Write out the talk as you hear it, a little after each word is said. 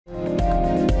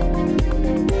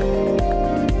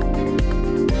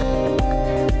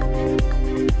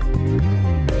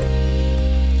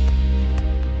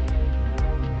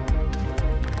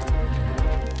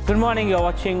morning, you're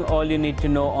watching All You Need to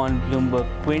Know on Bloomberg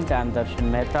Quint. I'm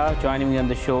Darshan Mehta. Joining me on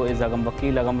the show is Agam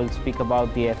Vakil. Agam will speak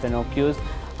about the FNOQs.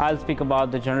 I'll speak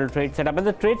about the general trade setup. And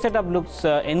the trade setup looks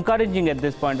encouraging at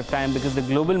this point of time because the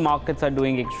global markets are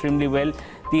doing extremely well.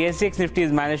 The SGX Nifty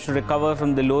has managed to recover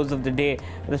from the lows of the day.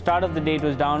 At the start of the day, it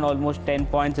was down almost 10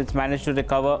 points. It's managed to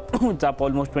recover. It's up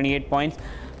almost 28 points.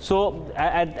 So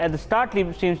at the start,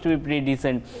 it seems to be pretty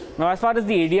decent. Now, as far as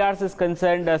the ADRs is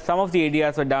concerned, some of the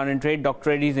ADRs were down in trade.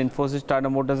 Dr. Reddy's, Infosys, Tata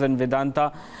Motors and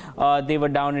Vedanta, they were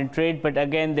down in trade. But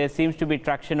again, there seems to be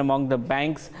traction among the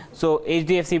banks. So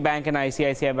HDFC Bank and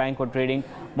ICICI Bank were trading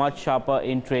much sharper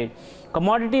in trade.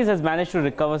 Commodities has managed to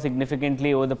recover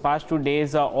significantly over the past 2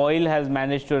 days. Oil has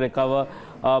managed to recover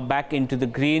back into the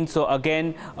green. So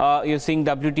again, you're seeing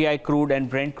WTI crude and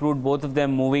Brent crude, both of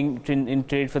them moving in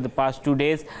trade for the past 2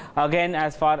 days. Again,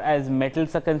 as far as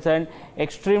metals are concerned,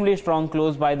 extremely strong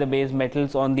close by the base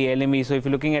metals on the LME. So if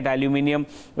you're looking at aluminium,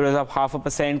 it was up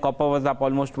 0.5%, copper was up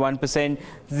almost 1%,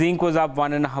 zinc was up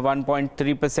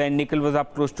 1.3%, nickel was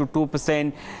up close to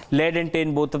 2%, lead and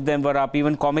tin, both of them were up.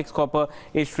 Even COMEX copper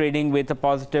is trading with a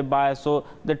positive bias. So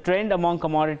the trend among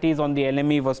commodities on the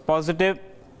LME was positive.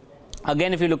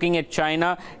 Again, if you're looking at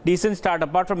China, decent start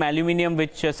apart from aluminium,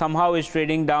 which somehow is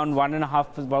trading down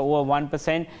 1.5 over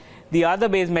 1%. The other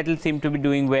base metals seem to be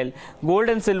doing well. Gold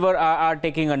and silver are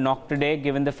taking a knock today,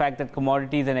 given the fact that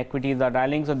commodities and equities are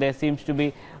rallying. So there seems to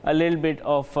be a little bit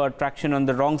of traction on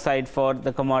the wrong side for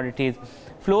the commodities.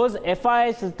 Flows,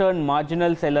 FIIs turned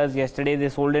marginal sellers yesterday. They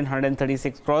sold in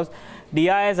 136 crores.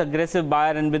 DIS aggressive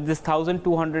buyer, and with this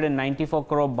 1,294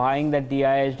 crore buying that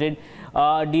DIS did,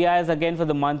 DIs again for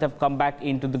the month have come back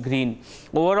into the green.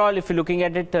 Overall, if you're looking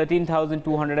at it,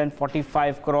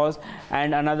 13,245 crores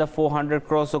and another 400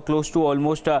 crores, so close to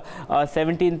almost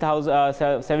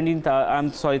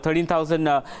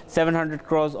 13,700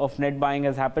 crores of net buying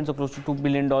has happened. So close to $2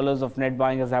 billion of net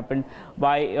buying has happened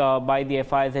by the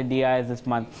FIs and DIs this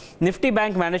month. Nifty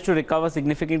Bank managed to recover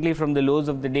significantly from the lows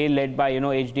of the day, led by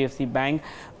HDFC Bank,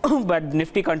 but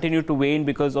Nifty continued to wane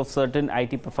because of certain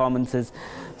IT performances.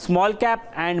 Small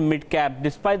cap and mid cap,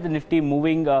 despite the Nifty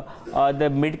moving, the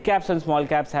mid caps and small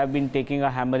caps have been taking a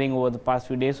hammering over the past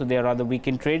few days, so they are rather weak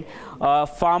in trade.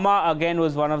 Pharma again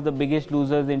was one of the biggest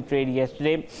losers in trade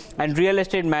yesterday, and real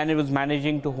estate was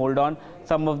managing to hold on.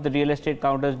 Some of the real estate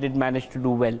counters did manage to do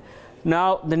well.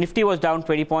 Now, the Nifty was down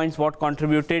 20 points. What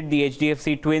contributed? The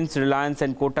HDFC Twins, Reliance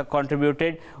and Kotak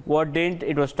contributed. What didn't?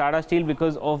 It was Tata Steel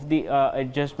because of the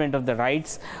adjustment of the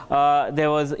rights.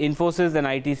 There was Infosys and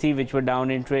ITC which were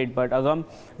down in trade. But Agam,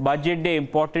 budget day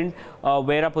important.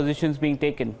 Where are positions being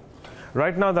taken?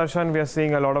 Right now, Darshan, we are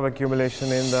seeing a lot of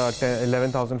accumulation in the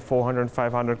 11,400,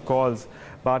 500 calls.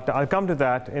 But I'll come to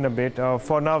that in a bit.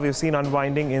 For now, we've seen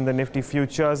unwinding in the Nifty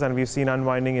futures, and we've seen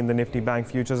unwinding in the Nifty Bank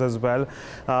futures as well.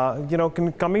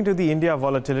 Coming to the India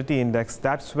Volatility Index,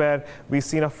 that's where we've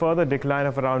seen a further decline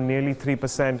of around nearly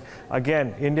 3%.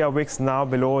 Again, India VIX now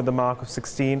below the mark of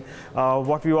 16.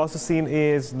 What we've also seen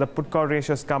is the put call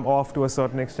ratios come off to a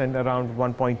certain extent around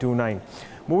 1.29.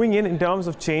 Moving in terms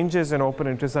of changes in open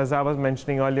interest, as I was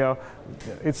mentioning earlier,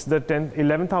 it's the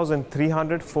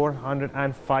 11,300, 400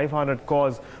 and 500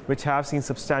 calls which have seen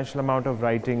substantial amount of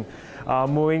writing.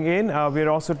 Moving in, we're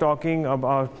also talking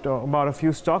about a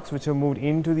few stocks which have moved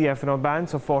into the F&O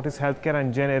band. So Fortis Healthcare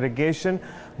and Gen Irrigation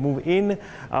move in.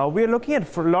 We're looking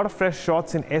at a lot of fresh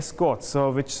shorts in Escorts,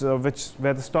 so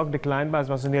where the stock declined by as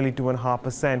much as nearly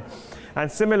 2.5%. And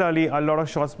similarly, a lot of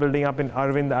shorts building up in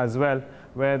Arvind as well,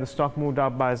 where the stock moved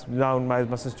up down by as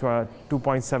much as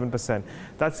 2.7%.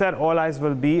 That said, all eyes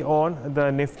will be on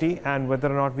the Nifty and whether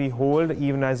or not we hold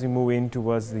even as we move in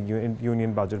towards the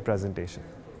Union Budget presentation.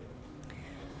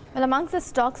 Well, amongst the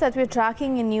stocks that we're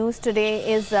tracking in news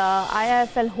today is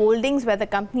IIFL Holdings, where the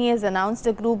company has announced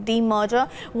a Group D merger.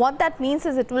 What that means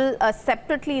is it will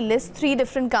separately list 3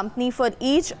 different companies for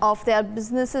each of their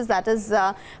businesses. That is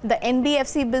the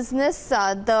NBFC business,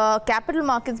 the capital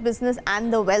markets business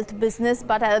and the wealth business.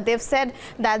 But they've said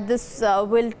that this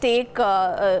will take,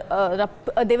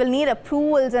 they will need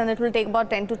approvals, and it will take about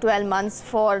 10 to 12 months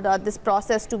for this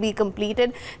process to be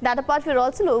completed. That apart, we're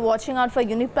also watching out for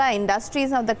Unipa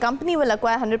Industries. Now, the company will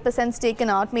acquire 100% stake in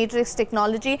Outmatrix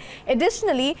Technology.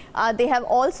 Additionally, they have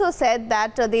also said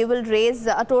that they will raise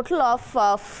a total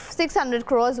of 600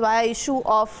 crores via issue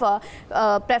of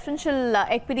preferential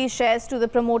equity shares to the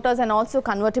promoters and also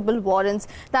convertible warrants.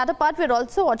 That apart, we're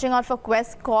also watching out for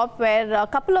Quest Corp, where a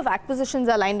couple of acquisitions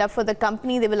are lined up for the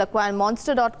company. They will acquire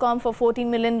Monster.com for $14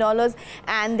 million,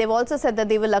 and they've also said that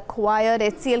they will acquire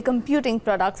HCL Computing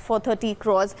Products for 30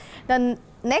 crores. Then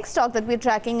next stock that we're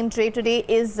tracking in trade today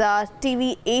is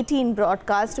TV18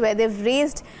 Broadcast, where they've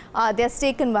raised their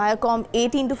stake in Viacom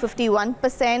 18 to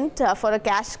 51% for a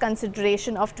cash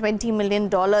consideration of $20 million.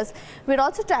 We're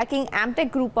also tracking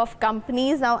Amtech Group of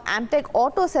companies. Now, Amtech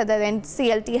Auto said that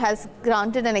NCLT has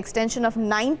granted an extension of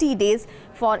 90 days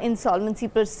for insolvency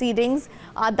proceedings.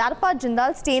 That apart,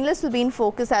 Jindal Stainless will be in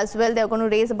focus as well. They're going to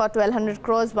raise about 1,200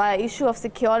 crores via issue of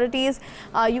securities.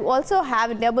 You also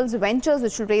have Indiabulls Ventures,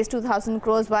 which will raise 2,000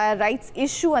 crores via rights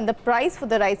issue, and the price for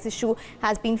the rights issue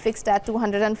has been fixed at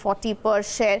 240 per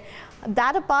share.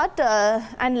 That apart,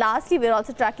 and lastly, we're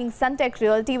also tracking Suntech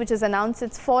Realty, which has announced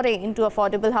its foray into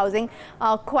affordable housing.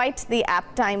 Quite the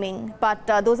apt timing, but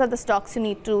those are the stocks you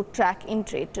need to track in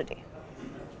trade today.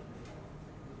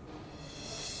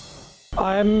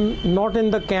 I am not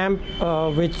in the camp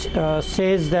which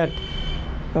says that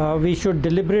we should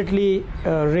deliberately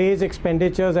raise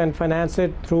expenditures and finance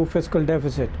it through fiscal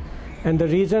deficit. And the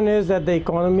reason is that the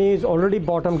economy is already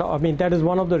bottomed out. I mean, that is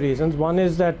one of the reasons. One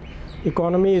is that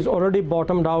economy is already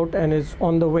bottomed out and is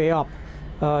on the way up.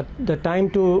 The time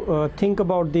to think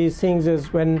about these things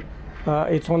is when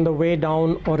it's on the way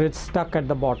down or it's stuck at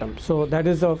the bottom. So that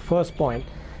is the first point.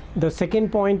 The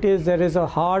second point is there is a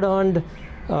hard-earned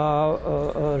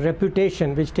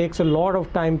reputation which takes a lot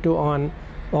of time to earn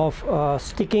of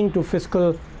sticking to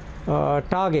fiscal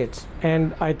targets,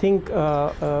 and I think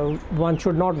one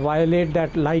should not violate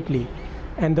that lightly.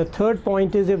 And the third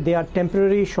point is if there are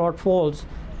temporary shortfalls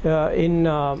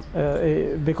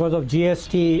because of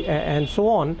GST and so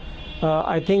on,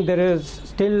 I think there is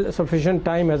still sufficient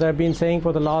time, as I've been saying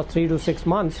for the last 3 to 6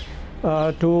 months,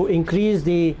 to increase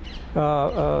the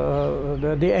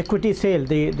equity sale,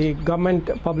 the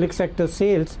government public sector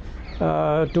sales,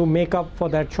 to make up for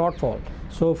that shortfall.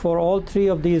 So for all three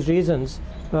of these reasons,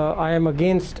 I am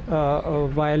against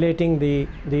violating the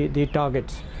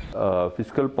targets.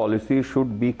 Fiscal policy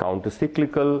should be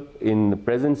counter-cyclical. In the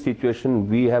present situation,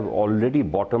 we have already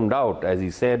bottomed out, as he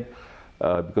said,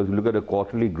 because you look at the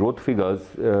quarterly growth figures,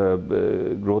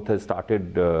 growth has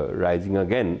started rising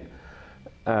again.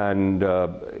 And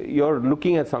you're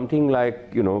looking at something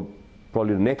like, you know,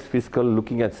 probably the next fiscal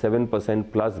looking at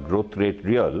 7% plus growth rate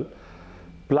real.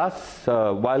 Plus,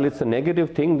 while it's a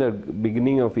negative thing, the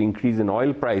beginning of increase in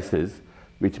oil prices,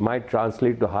 which might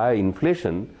translate to higher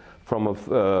inflation, from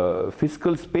a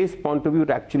fiscal space point of view, it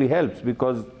actually helps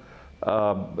because,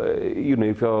 you know,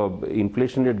 if your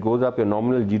inflation rate goes up, your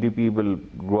nominal GDP will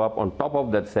grow up on top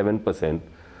of that 7%.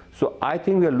 So I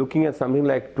think we are looking at something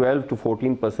like 12 to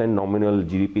 14% nominal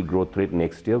GDP growth rate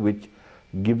next year, which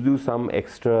gives you some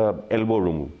extra elbow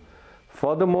room.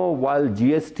 Furthermore, while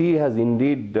GST has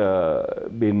indeed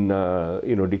been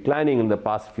you know, declining in the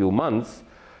past few months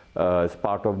as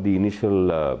part of the initial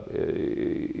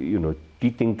you know,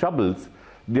 teething troubles,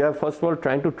 they are first of all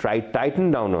trying to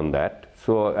tighten down on that.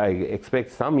 So I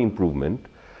expect some improvement.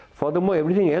 Furthermore,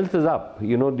 everything else is up.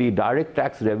 You know, the direct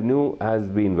tax revenue has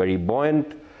been very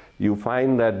buoyant. You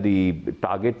find that the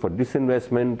target for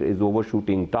disinvestment is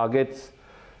overshooting targets,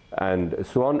 and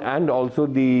so on, and also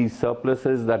the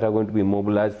surpluses that are going to be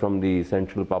mobilized from the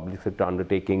central public sector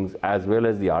undertakings as well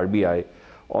as the RBI.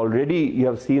 Already you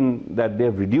have seen that they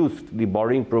have reduced the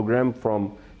borrowing program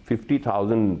from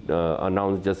 50,000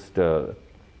 announced just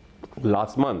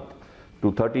last month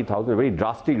to 30,000, a very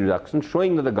drastic reduction,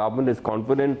 showing that the government is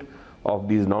confident of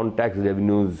these non-tax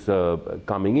revenues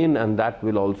coming in, and that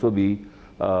will also be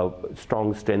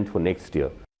strong strength for next year.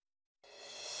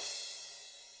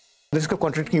 Risk of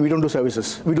contradicting, we don't do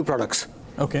services, we do products.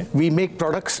 Okay. We make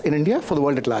products in India for the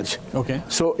world at large. Okay.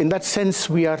 So in that sense,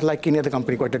 we are like any other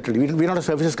company quite literally. We're not a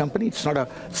services company, it's not a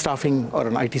staffing or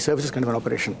an IT services kind of an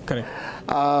operation. Correct.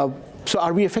 So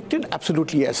are we affected?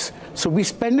 Absolutely yes. So we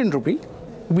spend in rupee,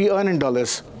 we earn in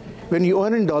dollars. When you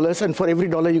earn in dollars and for every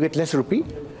dollar you get less rupee,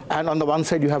 and on the one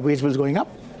side you have wage bills going up,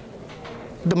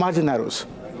 the margin narrows.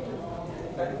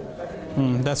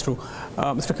 That's true.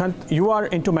 Mr. Kant, you are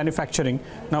into manufacturing.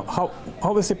 Now,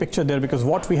 how is the picture there? Because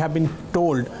what we have been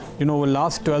told, you know, the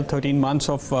last 12, 13 months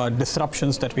of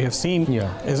disruptions that we have seen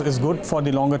is good for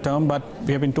the longer term, but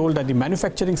we have been told that the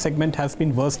manufacturing segment has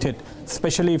been worst hit,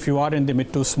 especially if you are in the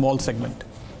mid to small segment.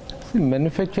 The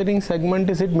manufacturing segment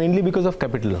is hit mainly because of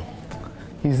capital.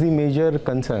 Is the major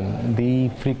concern. The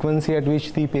frequency at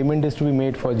which the payment is to be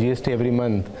made for GST every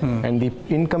month, and the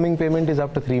incoming payment is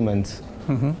after 3 months.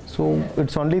 So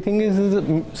its only thing is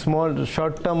a small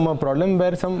short-term problem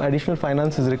where some additional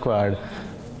finance is required.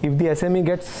 if the SME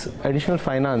gets additional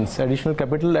finance, additional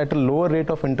capital at a lower rate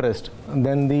of interest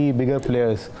than the bigger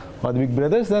players or the big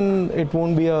brothers, then it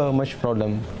won't be a much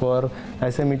problem for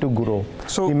SME to grow.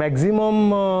 So the maximum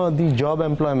the job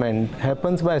employment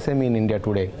happens by SME in India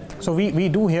today. So we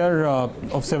do hear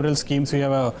of several schemes. We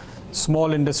have a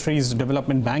Small Industries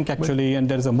Development Bank actually, and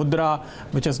there is a Mudra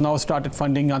which has now started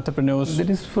funding entrepreneurs. That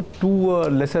is for two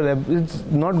lesser, it's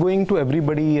not going to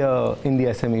everybody in the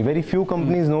SME. Very few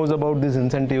companies knows about these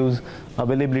incentives,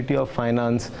 availability of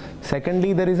finance.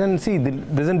 Secondly, there's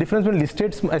a difference between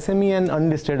listed SME and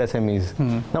unlisted SMEs.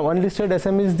 Now unlisted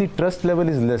SMEs, the trust level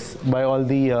is less by all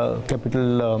the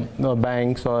capital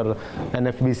banks or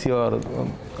NFBC or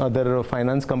other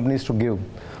finance companies to give.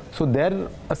 So there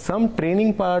some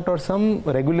training part or some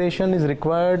regulation is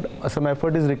required, some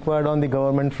effort is required on the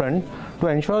government front to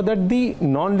ensure that the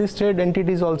non-listed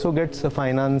entities also gets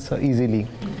finance easily.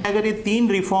 अगर ये 3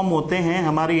 reform होते हैं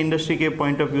हमारी industry के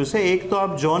point of view से, एक तो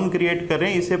आप जोन क्रिएट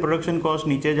करें, इससे प्रोडक्शन कॉस्ट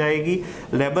नीचे जाएगी,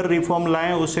 लेबर रिफॉर्म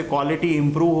लाएं, उससे क्वालिटी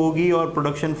इंप्रूव होगी और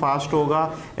प्रोडक्शन फास्ट होगा,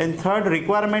 एंड थर्ड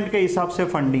रिक्वायरमेंट के हिसाब से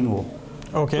फंडिंग हो.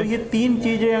 तो ये 3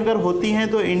 चीज़ें अगर होती हैं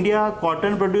तो इंडिया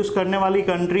कॉटन प्रोड्यूस करने वाली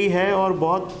कंट्री है और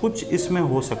बहुत कुछ इसमें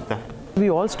हो सकता है. We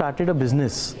all started a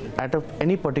business at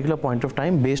any particular point of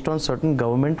time based on certain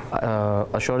government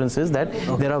assurances that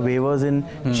there are waivers in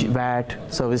VAT,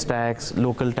 service tax,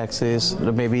 local taxes,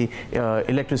 maybe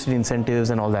electricity incentives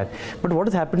and all that. But what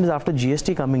has happened is after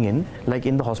GST coming in, like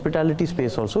in the hospitality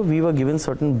space also, we were given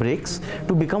certain breaks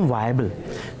to become viable.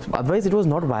 Otherwise, it was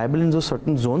not viable in those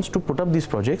certain zones to put up these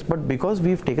projects. But because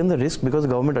we've taken the risk, because the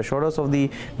government assured us of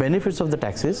the benefits of the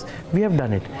taxes, we have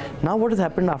done it. Now, what has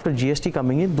happened after GST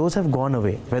coming in, those have gone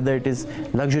away, whether it is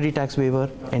luxury tax waiver,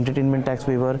 entertainment tax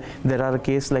waiver. There are a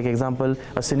case like example,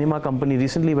 a cinema company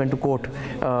recently went to court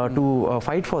to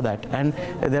fight for that, and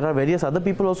there are various other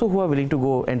people also who are willing to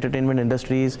go, entertainment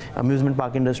industries, amusement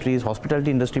park industries,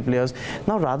 hospitality industry players.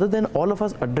 Now rather than all of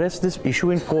us address this issue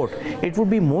in court, it would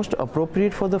be most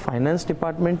appropriate for the finance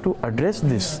department to address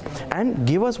this and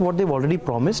give us what they've already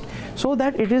promised, so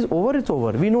that it is over, it's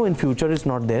over. We know in future it's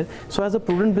not there. So as a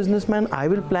prudent businessman, I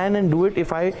will plan and do it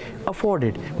if I afford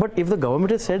it. But if the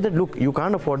government has said that, look, you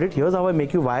can't afford it, here's how I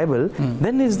make you viable,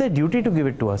 then it's their duty to give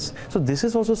it to us. So this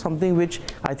is also something which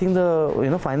I think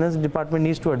the finance department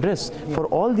needs to address for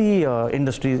all the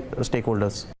industry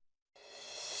stakeholders.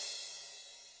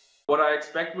 What I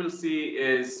expect we'll see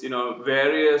is,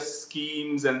 various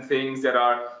schemes and things that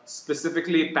are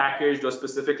specifically packaged or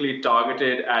specifically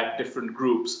targeted at different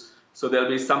groups. So there'll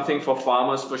be something for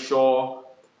farmers for sure.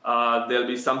 There'll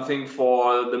be something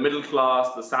for the middle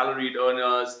class, the salaried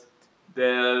earners.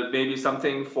 There may be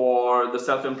something for the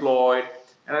self-employed.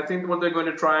 And I think what they're going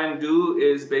to try and do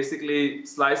is basically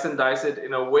slice and dice it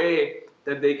in a way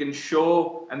that they can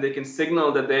show and they can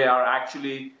signal that they are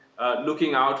actually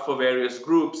looking out for various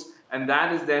groups. And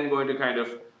that is then going to kind of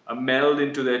meld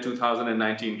into their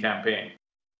 2019 campaign.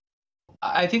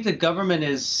 I think the government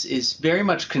is very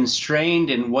much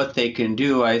constrained in what they can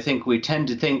do. I think we tend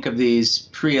to think of these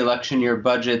pre-election year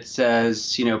budgets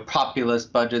as,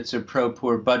 populist budgets or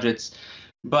pro-poor budgets.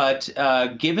 But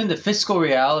given the fiscal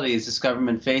realities this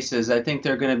government faces, I think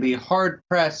they're going to be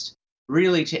hard-pressed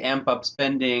really to amp up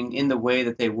spending in the way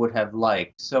that they would have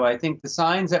liked. So I think the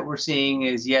signs that we're seeing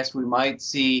is, yes, we might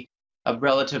see a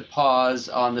relative pause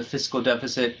on the fiscal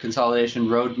deficit consolidation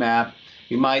roadmap.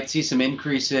 We might see some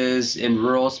increases in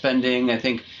rural spending. I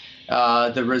think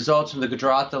the results from the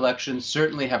Gujarat elections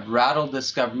certainly have rattled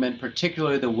this government,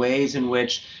 particularly the ways in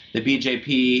which the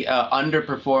BJP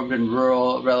underperformed in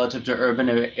rural relative to urban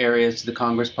areas to the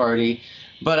Congress party.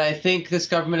 But I think this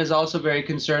government is also very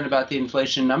concerned about the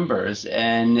inflation numbers,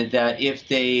 and that if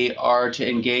they are to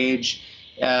engage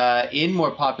in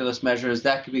more populist measures,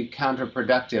 that could be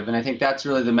counterproductive. And I think that's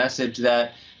really the message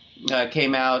that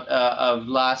came out of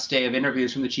last day of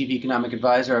interviews from the chief economic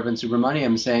advisor, Arvind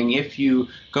Subramaniam, saying if you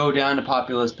go down a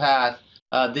populist path,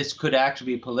 this could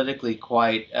actually be politically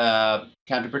quite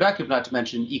counterproductive, not to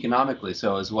mention economically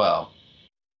so as well.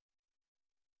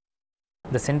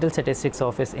 The Central Statistics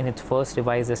Office, in its first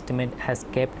revised estimate, has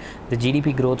kept the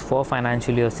GDP growth for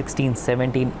financial year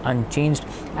 16-17 unchanged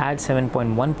at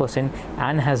 7.1%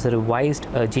 and has revised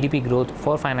GDP growth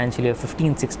for financial year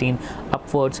 15-16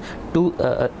 upwards to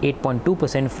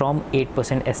 8.2% from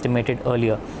 8% estimated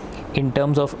earlier. In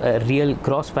terms of real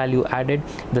gross value added,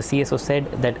 the CSO said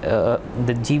that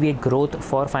the GVA growth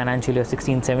for financial year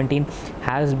 16-17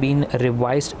 has been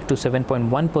revised to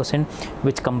 7.1%,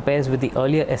 which compares with the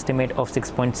earlier estimate of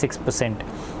 6.6%.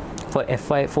 For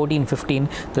FY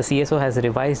 14-15, the CSO has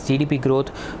revised GDP growth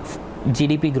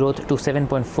GDP growth to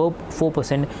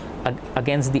 7.4%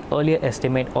 against the earlier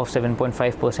estimate of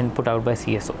 7.5% put out by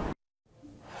CSO.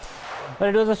 Well,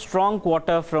 it was a strong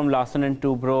quarter from Larsen &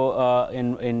 Toubro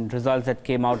in results that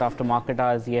came out after market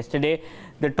hours yesterday.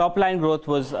 The top line growth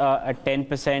was at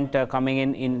 10% coming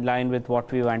in line with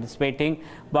what we were anticipating.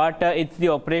 But it's the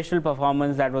operational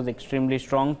performance that was extremely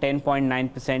strong.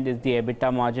 10.9% is the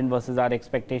EBITDA margin versus our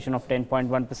expectation of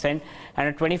 10.1% and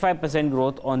a 25%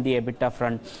 growth on the EBITDA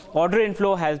front. Order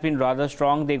inflow has been rather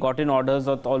strong. They got in orders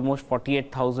of almost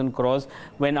 48,000 crores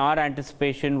when our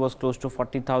anticipation was close to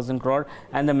 40,000 crore.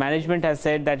 And the management has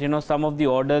said that, some of the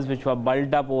orders which were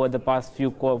bulked up over the past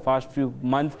few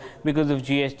months because of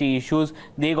GST issues,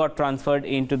 they got transferred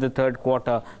into the third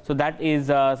quarter. So that is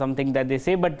something that they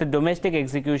say. But the domestic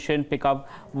execution pickup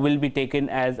will be taken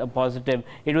as a positive.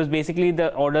 It was basically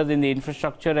the orders in the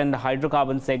infrastructure and the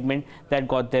hydrocarbon segment that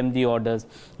got them the orders.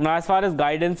 Now, as far as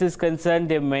guidance is concerned,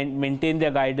 they maintain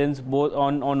their guidance both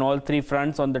on all three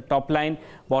fronts, on the top line,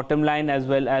 bottom line, as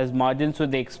well as margin. So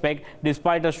they expect,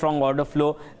 despite a strong order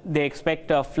flow, they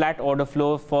expect a flat order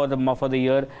flow for the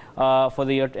year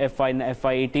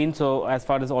FY18. So as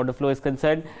far as order flow is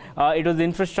concerned, it was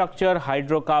infrastructure,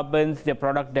 hydrocarbons, their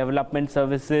product development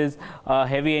services,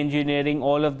 heavy engineering,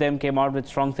 all of them came out with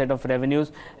strong set of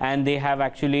revenues, and they have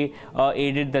actually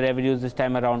aided the revenues this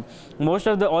time around. All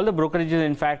the brokerages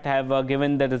in fact have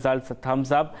given the results a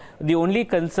thumbs up. The only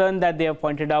concern that they have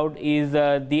pointed out is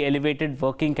the elevated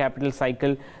working capital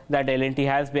cycle that L&T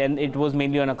has been. It was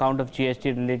mainly on account of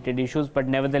GST related issues, but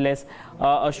nevertheless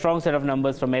a strong set of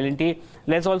numbers from L&T.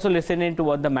 Let's also listen into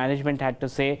what the management had to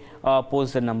say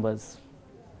post the numbers.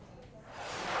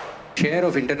 Share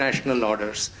of international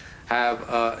orders have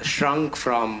shrunk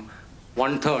from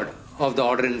 1/3 of the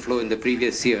order inflow in the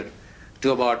previous year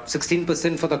to about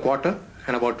 16% for the quarter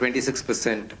and about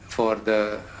 26% for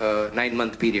the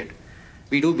 9-month period.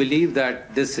 We do believe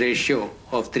that this ratio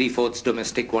of 3/4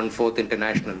 domestic, 1/4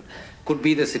 international could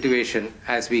be the situation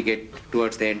as we get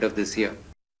towards the end of this year.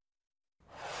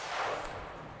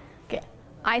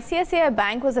 ICICI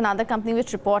Bank was another company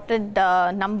which reported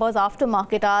numbers after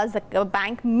market hours. The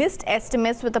bank missed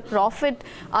estimates with a profit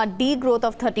degrowth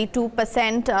of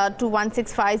 32% to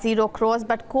 1650 crores.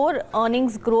 But core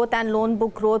earnings growth and loan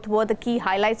book growth were the key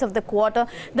highlights of the quarter.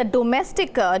 The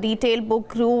domestic retail book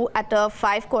grew at a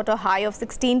 5-quarter high of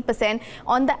 16%.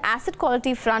 On the asset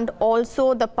quality front,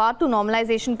 also the path to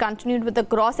normalization continued with the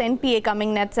gross NPA coming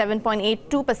in at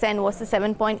 7.82% versus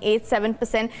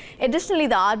 7.87%. Additionally,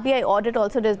 the RBI audit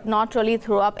also did not really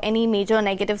throw up any major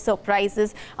negative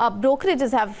surprises.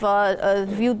 Brokerages have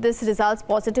viewed this results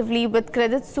positively, with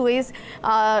Credit Suisse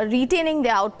retaining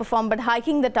their outperform but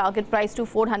hiking the target price to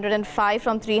 405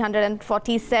 from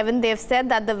 347. They have said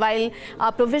that while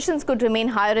provisions could remain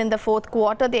higher in the fourth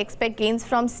quarter, they expect gains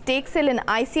from stake sale in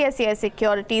ICICI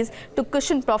Securities to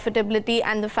cushion profitability,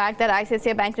 and the fact that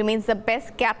ICICI Bank remains the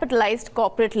best capitalized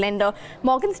corporate lender.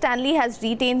 Morgan Stanley has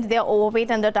retained their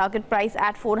overweight and the target price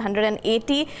at 480.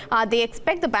 They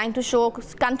expect the bank to show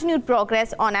continued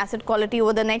progress on asset quality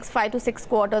over the next 5 to 6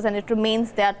 quarters, and it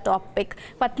remains their top pick.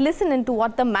 But listen into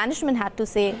what the management had to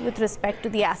say with respect to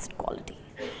the asset quality.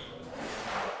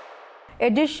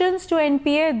 Additions to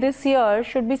NPA this year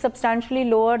should be substantially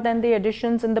lower than the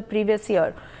additions in the previous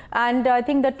year. And I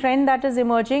think the trend that is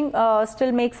emerging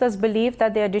still makes us believe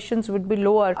that the additions would be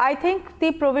lower. I think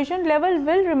the provision level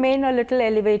will remain a little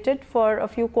elevated for a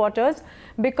few quarters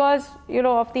because,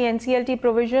 of the NCLT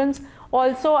provisions.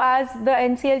 Also, as the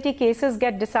NCLT cases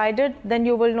get decided, then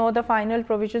you will know the final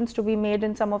provisions to be made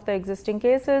in some of the existing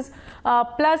cases.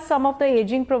 Plus, some of the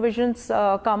aging provisions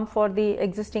come for the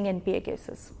existing NPA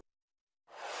cases.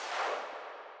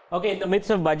 Okay, in the midst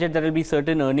of budget, there will be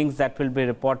certain earnings that will be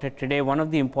reported today. One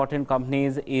of the important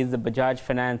companies is the Bajaj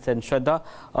Finance and Shraddha.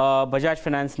 Bajaj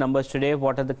Finance numbers today,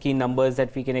 what are the key numbers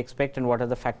that we can expect and what are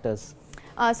the factors?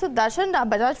 So Darshan,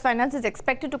 Bajaj Finance is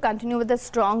expected to continue with a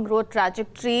strong growth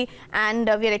trajectory, and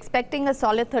we are expecting a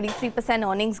solid 33%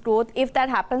 earnings growth. If that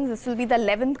happens, this will be the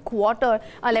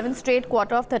 11th straight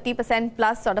quarter of 30%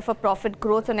 plus sort of a profit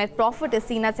growth. So net profit is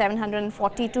seen at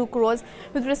 742 crores.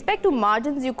 With respect to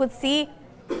margins, you could see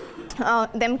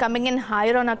them coming in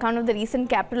higher on account of the recent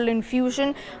capital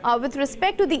infusion. With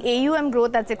respect to the AUM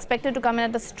growth, that's expected to come in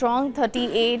at a strong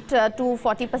 38 to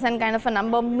 40% kind of a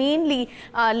number, mainly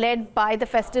led by the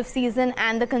festive season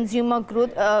and the consumer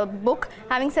growth book.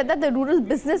 Having said that, the rural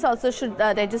business also should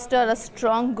register a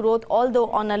strong growth, although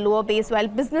on a lower base, while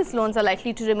business loans are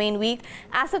likely to remain weak.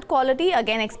 Asset quality,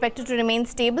 again, expected to remain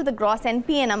stable. The gross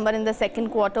NPA number in the second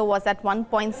quarter was at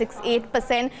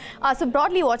 1.68%. So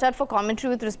broadly, watch out for commentary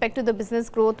with respect to to the business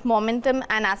growth momentum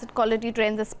and asset quality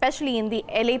trends, especially in the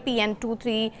LAP and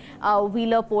 2-3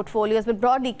 wheeler portfolios. But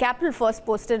broadly, Capital First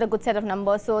posted a good set of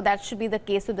numbers, so that should be the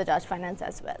case with Bajaj Finance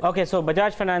as well. Okay, so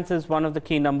Bajaj Finance is one of the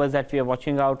key numbers that we are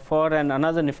watching out for, and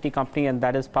another nifty company, and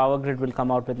that is Power Grid, will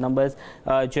come out with numbers.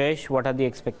 Jayesh, what are the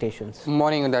expectations?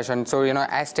 Morning, Darshan. So,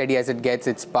 as steady as it gets,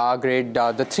 it's Power Grid.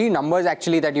 The three numbers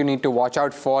actually that you need to watch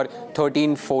out for: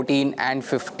 13, 14 and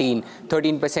 15.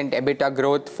 13% EBITDA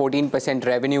growth, 14%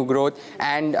 revenue growth,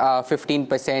 and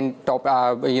 15% top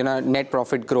net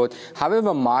profit growth.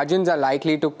 However, margins are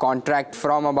likely to contract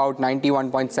from about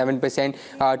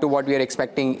 91.7% to what we are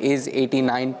expecting is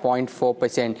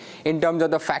 89.4%. In terms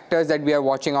of the factors that we are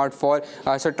watching out for,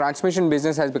 so transmission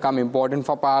business has become important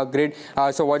for Power Grid.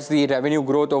 So what's the revenue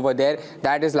growth over there?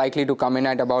 That is likely to come in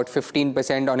at about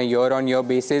 15% on a year-on-year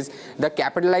basis. The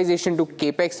capitalization to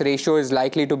capex ratio is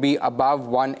likely to be above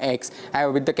 1x,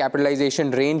 with the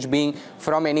capitalization range being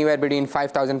from anywhere between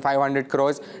 5,500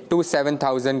 crores to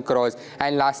 7,000 crores.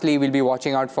 And lastly, we'll be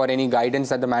watching out for any guidance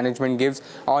that the management gives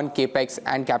on capex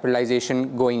and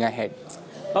capitalization going ahead.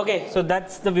 Okay, so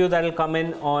that's the view that will come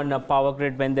in on Power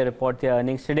Grid when they report their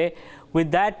earnings today.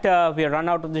 With that, we are run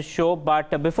out of the show.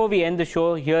 But before we end the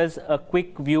show, here's a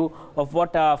quick view of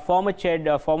what former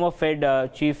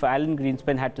Fed Chief Alan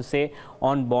Greenspan had to say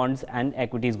on bonds and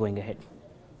equities going ahead.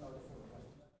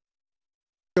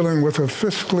 Dealing with a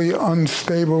fiscally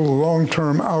unstable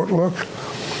long-term outlook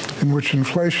in which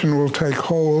inflation will take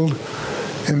hold.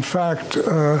 In fact,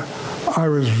 I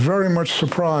was very much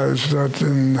surprised that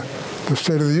in the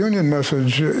State of the Union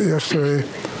message yesterday,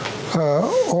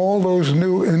 all those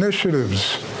new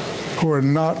initiatives were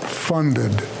not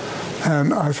funded.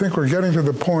 And I think we're getting to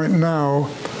the point now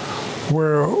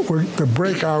where the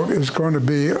breakout is going to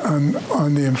be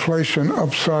on the inflation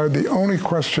upside. The only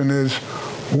question is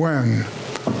when.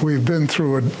 We've been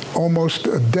through almost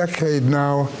a decade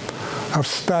now of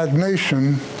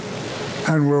stagnation,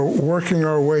 and we're working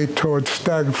our way towards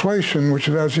stagflation, which,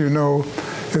 as you know,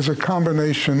 is a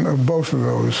combination of both of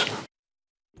those.